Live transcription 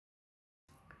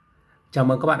Chào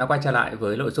mừng các bạn đã quay trở lại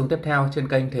với nội dung tiếp theo trên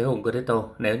kênh Thế Hùng Crypto.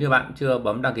 Nếu như bạn chưa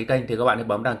bấm đăng ký kênh thì các bạn hãy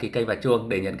bấm đăng ký kênh và chuông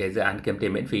để nhận cái dự án kiếm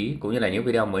tiền miễn phí cũng như là những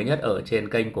video mới nhất ở trên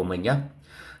kênh của mình nhé.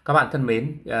 Các bạn thân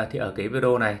mến, thì ở cái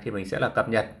video này thì mình sẽ là cập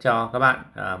nhật cho các bạn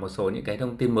một số những cái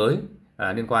thông tin mới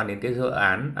liên quan đến cái dự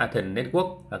án Athene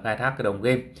Network khai thác cái đồng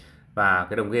game, và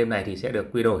cái đồng game này thì sẽ được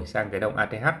quy đổi sang cái đồng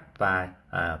ATH và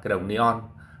cái đồng Neon.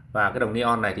 Và cái đồng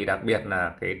Neon này thì đặc biệt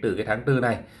là từ cái tháng 4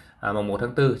 này, mùng 1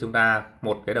 tháng 4 chúng ta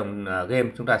một cái đồng game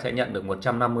chúng ta sẽ nhận được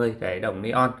 150 cái đồng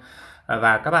Neon.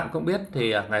 Và các bạn cũng biết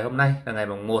thì ngày hôm nay là ngày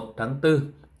mùng 1 tháng 4,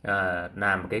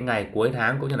 là một cái ngày cuối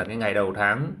tháng cũng như là cái ngày đầu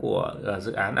tháng của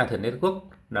dự án Athene Network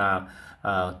là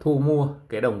thu mua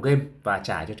cái đồng game và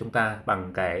trả cho chúng ta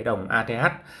bằng cái đồng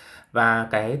ATH. Và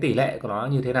cái tỷ lệ của nó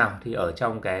như thế nào thì ở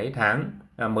trong cái tháng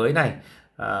mới này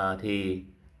thì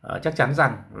chắc chắn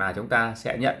rằng là chúng ta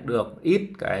sẽ nhận được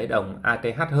ít cái đồng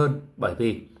ATH hơn, bởi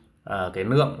vì cái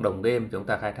lượng đồng game chúng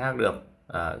ta khai thác được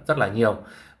rất là nhiều.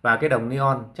 Và cái đồng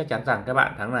Neon chắc chắn rằng các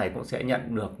bạn tháng này cũng sẽ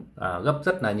nhận được gấp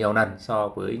rất là nhiều lần so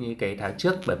với những cái tháng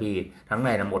trước, bởi vì tháng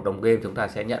này là một đồng game chúng ta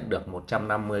sẽ nhận được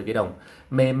 150 cái đồng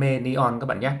meme Neon các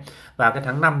bạn nhé. Và cái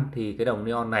tháng 5 thì cái đồng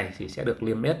Neon này thì sẽ được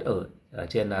niêm yết ở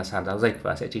trên sàn giao dịch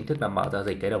và sẽ chính thức là mở giao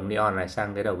dịch cái đồng Neon này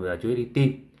sang cái đồng USDT.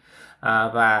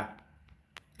 Và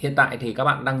hiện tại thì các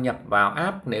bạn đăng nhập vào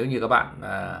app, nếu như các bạn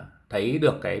thấy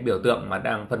được cái biểu tượng mà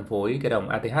đang phân phối cái đồng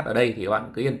ATH ở đây thì các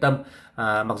bạn cứ yên tâm.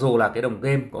 Mặc dù là cái đồng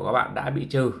game của các bạn đã bị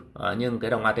trừ, nhưng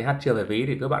cái đồng ATH chưa về ví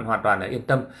thì các bạn hoàn toàn là yên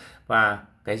tâm. Và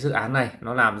cái dự án này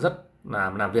nó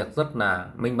làm việc rất là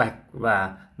minh bạch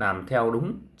và làm theo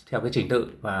cái trình tự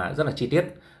và rất là chi tiết,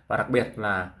 và đặc biệt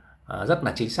là rất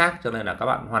là chính xác, cho nên là các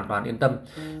bạn hoàn toàn yên tâm.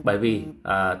 Bởi vì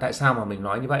tại sao mà mình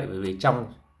nói như vậy? Bởi vì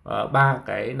trong 3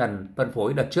 cái lần phân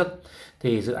phối đợt trước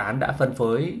thì dự án đã phân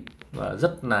phối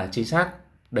rất là chính xác,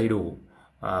 đầy đủ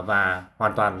và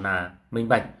hoàn toàn là minh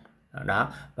bạch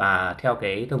đó, và theo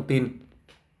cái thông tin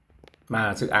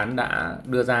mà dự án đã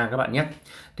đưa ra các bạn nhé.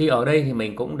 Thì ở đây thì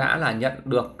mình cũng đã là nhận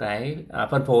được cái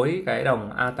phân phối cái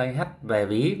đồng ATH về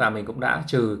ví, và mình cũng đã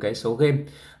trừ cái số game,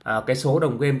 cái số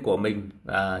đồng game của mình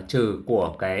trừ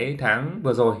của cái tháng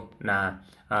vừa rồi là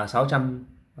 600,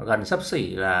 gần xấp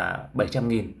xỉ là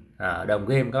 700.000 đồng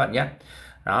game các bạn nhé.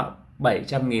 Đó,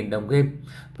 700.000 đồng game.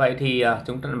 Vậy thì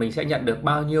mình sẽ nhận được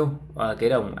bao nhiêu cái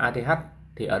đồng ATH?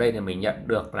 Thì ở đây thì mình nhận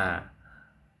được là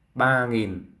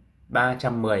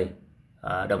 3.310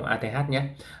 đồng ATH nhé.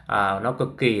 Nó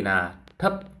cực kỳ là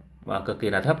thấp, và cực kỳ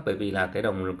là thấp bởi vì là cái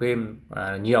đồng game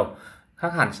nhiều,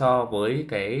 khác hẳn so với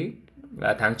cái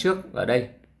tháng trước. Ở đây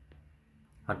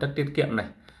hoàn tất tiết kiệm này,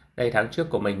 đây tháng trước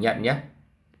của mình nhận nhé,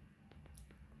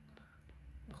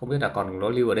 không biết là còn nó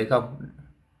lưu ở đây không.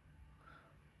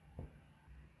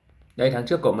 Đây tháng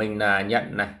trước của mình là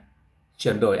nhận này,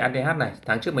 chuyển đổi ATH này,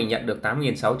 tháng trước mình nhận được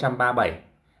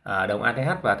 8.637 đồng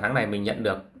ATH, và tháng này mình nhận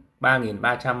được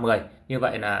 3.310. Như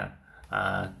vậy là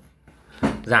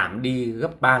giảm đi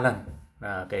gấp 3 lần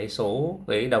cái số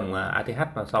cái đồng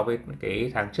ATH so với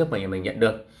cái tháng trước mình nhận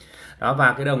được. Đó,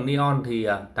 và cái đồng Neon thì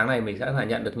tháng này mình sẽ là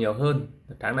nhận được nhiều hơn.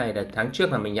 Tháng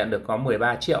trước là mình nhận được có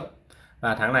 13 triệu,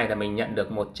 và tháng này là mình nhận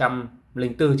được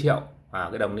 104 triệu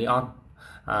cái đồng Neon.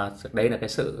 Đây là cái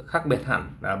sự khác biệt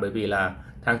hẳn, bởi vì là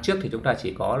tháng trước thì chúng ta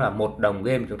chỉ có là một đồng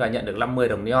game chúng ta nhận được 50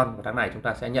 đồng Neon, và tháng này chúng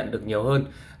ta sẽ nhận được nhiều hơn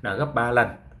là gấp 3 lần.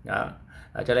 Đó.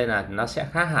 Cho nên là nó sẽ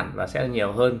khác hẳn và sẽ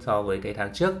nhiều hơn so với cái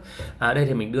tháng trước. Đây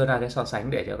thì mình đưa ra cái so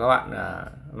sánh để cho các bạn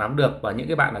nắm được, và những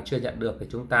cái bạn nào chưa nhận được thì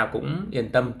chúng ta cũng yên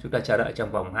tâm, chúng ta chờ đợi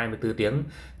trong vòng 24 tiếng.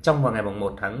 Trong vào ngày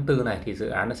 1 tháng 4 này thì dự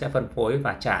án nó sẽ phân phối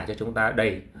và trả cho chúng ta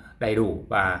đầy đủ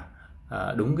và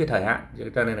đúng cái thời hạn.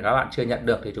 Cho nên là các bạn chưa nhận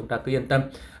được thì chúng ta cứ yên tâm,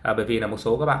 bởi vì là một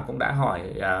số các bạn cũng đã hỏi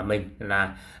mình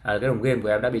là cái đồng game của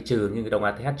em đã bị trừ nhưng cái đồng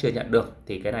ATH chưa nhận được,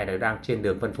 thì cái này là đang trên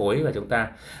đường phân phối, và chúng ta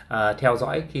theo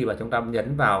dõi khi mà chúng ta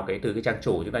nhấn vào từ cái trang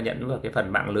chủ, chúng ta nhấn vào cái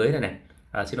phần mạng lưới này,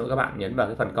 xin lỗi các bạn, nhấn vào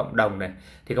cái phần cộng đồng này,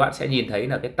 thì các bạn sẽ nhìn thấy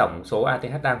là cái tổng số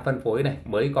ATH đang phân phối này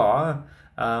mới có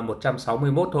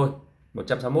 161 thôi.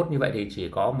 161 như vậy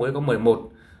thì mới có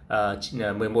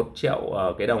 11 triệu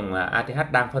cái đồng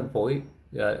ATH đang phân phối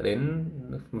đến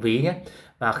ví nhé.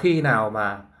 Và khi nào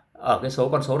mà ở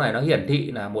con số này nó hiển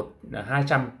thị là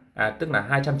 200, tức là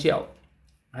 200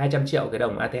 triệu cái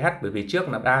đồng ATH, bởi vì trước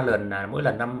là 3 lần là mỗi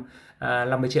lần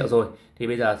 50 triệu rồi, thì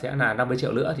bây giờ sẽ là 50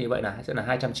 triệu nữa, thì vậy là sẽ là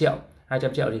 200 triệu.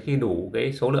 200 triệu thì khi đủ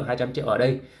cái số lượng 200 triệu ở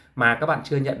đây mà các bạn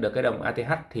chưa nhận được cái đồng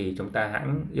ATH thì chúng ta hãy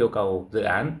yêu cầu dự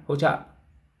án hỗ trợ.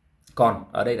 Còn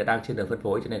ở đây là đang trên đường phân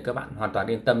phối, cho nên các bạn hoàn toàn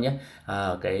yên tâm nhé.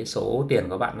 Cái số tiền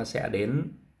của bạn nó sẽ đến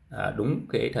đúng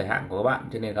cái thời hạn của các bạn,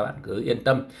 cho nên các bạn cứ yên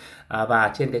tâm.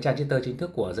 Và trên cái trang Twitter chính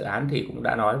thức của dự án thì cũng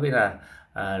đã nói với là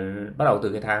bắt đầu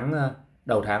từ cái tháng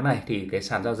đầu tháng này thì cái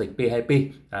sàn giao dịch P2P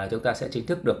chúng ta sẽ chính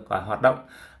thức được hoạt động.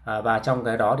 Và trong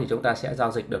cái đó thì chúng ta sẽ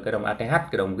giao dịch được cái đồng ATH,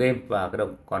 cái đồng game, và cái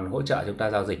đồng còn hỗ trợ chúng ta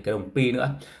giao dịch cái đồng P nữa.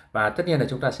 Và tất nhiên là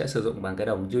chúng ta sẽ sử dụng bằng cái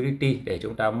đồng USDT để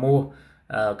chúng ta mua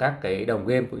các cái đồng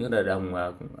game cũng như là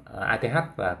đồng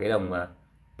ATH và cái đồng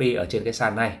P ở trên cái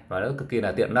sàn này, và nó cực kỳ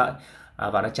là tiện lợi.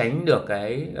 Và nó tránh được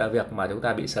cái việc mà chúng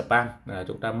ta bị spam,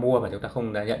 chúng ta mua mà chúng ta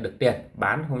không nhận được tiền,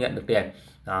 bán không nhận được tiền.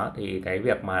 Đó thì cái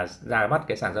việc mà ra mắt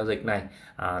cái sàn giao dịch này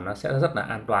nó sẽ rất là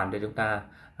an toàn cho chúng ta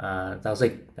giao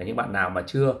dịch. Để những bạn nào mà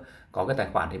chưa có cái tài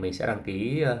khoản thì mình sẽ đăng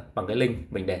ký bằng cái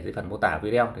link mình để dưới phần mô tả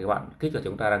video, thì các bạn kích vào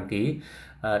chúng ta đăng ký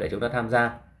để chúng ta tham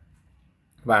gia.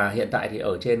 Và hiện tại thì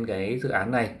ở trên cái dự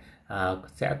án này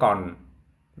sẽ còn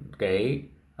cái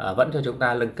vẫn cho chúng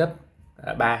ta nâng cấp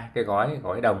 3 cái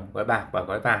gói đồng, gói bạc và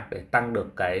gói vàng để tăng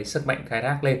được cái sức mạnh khai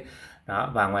thác lên.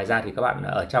 Đó, và ngoài ra thì các bạn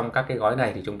ở trong các cái gói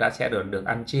này thì chúng ta sẽ được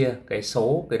ăn chia cái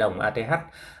số cái đồng ATH,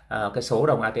 cái số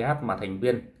đồng ATH mà thành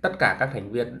viên, tất cả các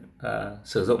thành viên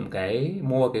sử dụng cái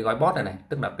mua cái gói bot này,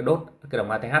 tức là cái đốt cái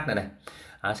đồng ATH này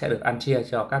sẽ được ăn chia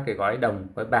cho các cái gói đồng,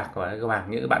 gói bạc và gói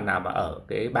vàng. Những bạn nào mà ở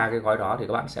cái 3 cái gói đó thì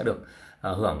các bạn sẽ được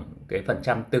hưởng cái phần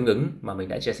trăm tương ứng mà mình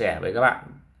đã chia sẻ với các bạn.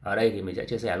 Ở đây thì mình sẽ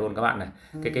chia sẻ luôn các bạn này,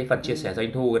 cái phần chia sẻ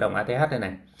doanh thu cái đồng ATH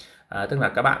này tức là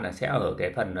các bạn sẽ ở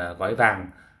cái phần gói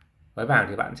vàng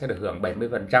thì bạn sẽ được hưởng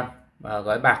 70%,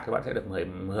 gói bạc thì bạn sẽ được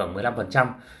hưởng 15%,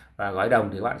 và gói đồng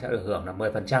thì các bạn sẽ được hưởng là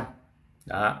 10%.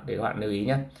 Đó để các bạn lưu ý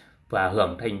nhé. Và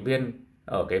hưởng thành viên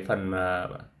ở cái phần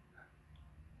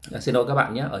xin lỗi các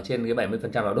bạn nhé, ở trên cái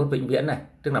 70% là đốt vĩnh viễn này,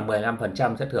 tức là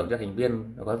 15% sẽ thưởng cho thành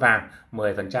viên gói vàng,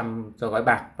 10% cho gói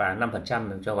bạc và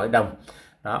 5% cho gói đồng.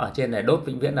 Đó, ở trên này đốt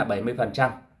vĩnh viễn là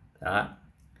 70%. Đó.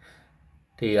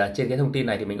 Thì trên cái thông tin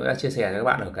này thì mình cũng đã chia sẻ với các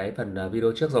bạn ở cái phần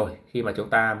video trước rồi. Khi mà chúng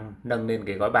ta nâng lên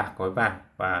cái gói bạc, gói vàng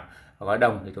và gói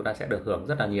đồng thì chúng ta sẽ được hưởng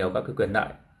rất là nhiều các cái quyền lợi.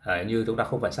 Như chúng ta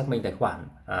không phải xác minh tài khoản,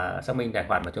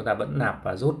 mà chúng ta vẫn nạp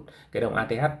và rút cái đồng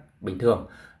ATH bình thường.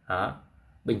 Đó.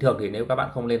 Bình thường thì nếu các bạn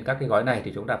không lên các cái gói này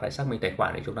thì chúng ta phải xác minh tài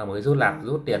khoản để chúng ta mới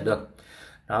rút tiền được.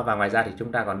 Đó, và ngoài ra thì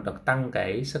chúng ta còn được tăng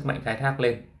cái sức mạnh khai thác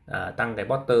lên, tăng cái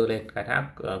botter lên, khai thác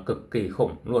cực kỳ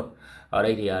khủng luôn. Ở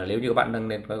đây thì nếu như các bạn nâng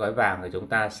lên cái gói vàng thì chúng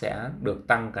ta sẽ được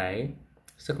tăng cái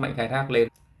sức mạnh khai thác lên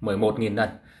 11.000 lần.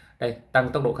 Đây, tăng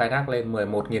tốc độ khai thác lên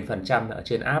 11.000% ở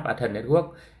trên app Athene Network.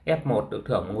 F1 được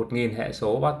thưởng 1.000 hệ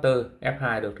số botter,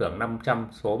 F2 được thưởng 500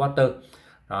 số botter.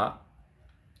 Đó.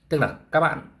 Tức là các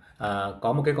bạn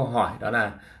có một cái câu hỏi, đó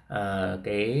là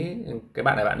cái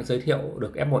bạn này bạn ấy giới thiệu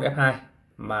được F1, F2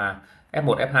 mà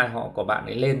F1, F2 họ của bạn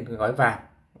ấy lên gói vàng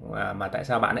mà tại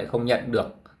sao bạn lại không nhận được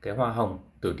cái hoa hồng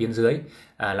từ tuyến dưới?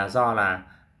 Là do là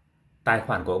tài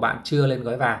khoản của bạn chưa lên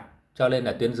gói vàng, cho nên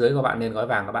là tuyến dưới của bạn lên gói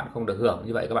vàng các bạn không được hưởng.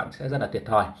 Như vậy các bạn sẽ rất là thiệt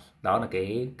thòi. Đó là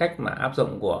cái cách mà áp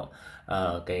dụng của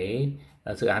cái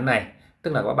dự án này.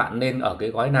 Tức là các bạn nên ở cái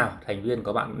gói nào, thành viên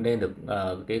của bạn nên được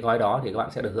cái gói đó thì các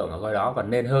bạn sẽ được hưởng ở gói đó, và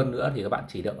nên hơn nữa thì các bạn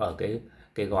chỉ được ở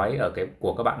cái gói ở cái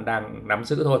của các bạn đang nắm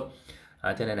giữ thôi.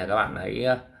 Cho nên là các bạn hãy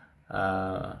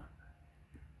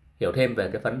hiểu thêm về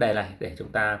cái vấn đề này để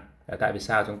chúng ta, tại vì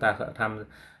sao chúng ta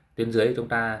tuyến dưới chúng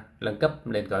ta nâng cấp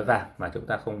lên gói vàng mà chúng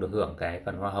ta không được hưởng cái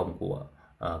phần hoa hồng của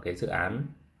cái dự án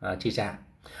chi trả.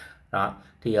 Đó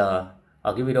thì ở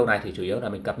cái video này thì chủ yếu là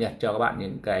mình cập nhật cho các bạn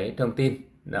những cái thông tin,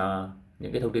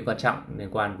 những cái thông tin quan trọng liên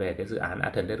quan về cái dự án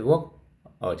Athene Network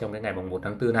ở trong cái ngày 1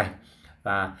 tháng 4 này.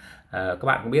 Và các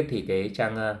bạn cũng biết thì cái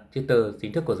trang Twitter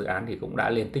chính thức của dự án thì cũng đã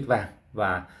lên tích vàng,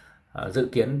 và dự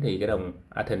kiến thì cái đồng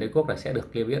Athene Network này sẽ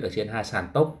được niêm yết ở trên 2 sàn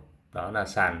top, đó là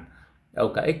sàn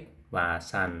OKX và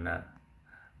sàn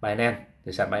Binance.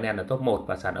 Thì sàn Binance là top 1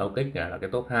 và sàn OKX là cái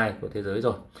top 2 của thế giới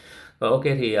rồi. Rồi ok,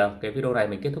 thì cái video này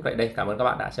mình kết thúc tại đây. Cảm ơn các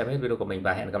bạn đã xem hết video của mình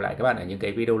và hẹn gặp lại các bạn ở những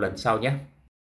cái video lần sau nhé.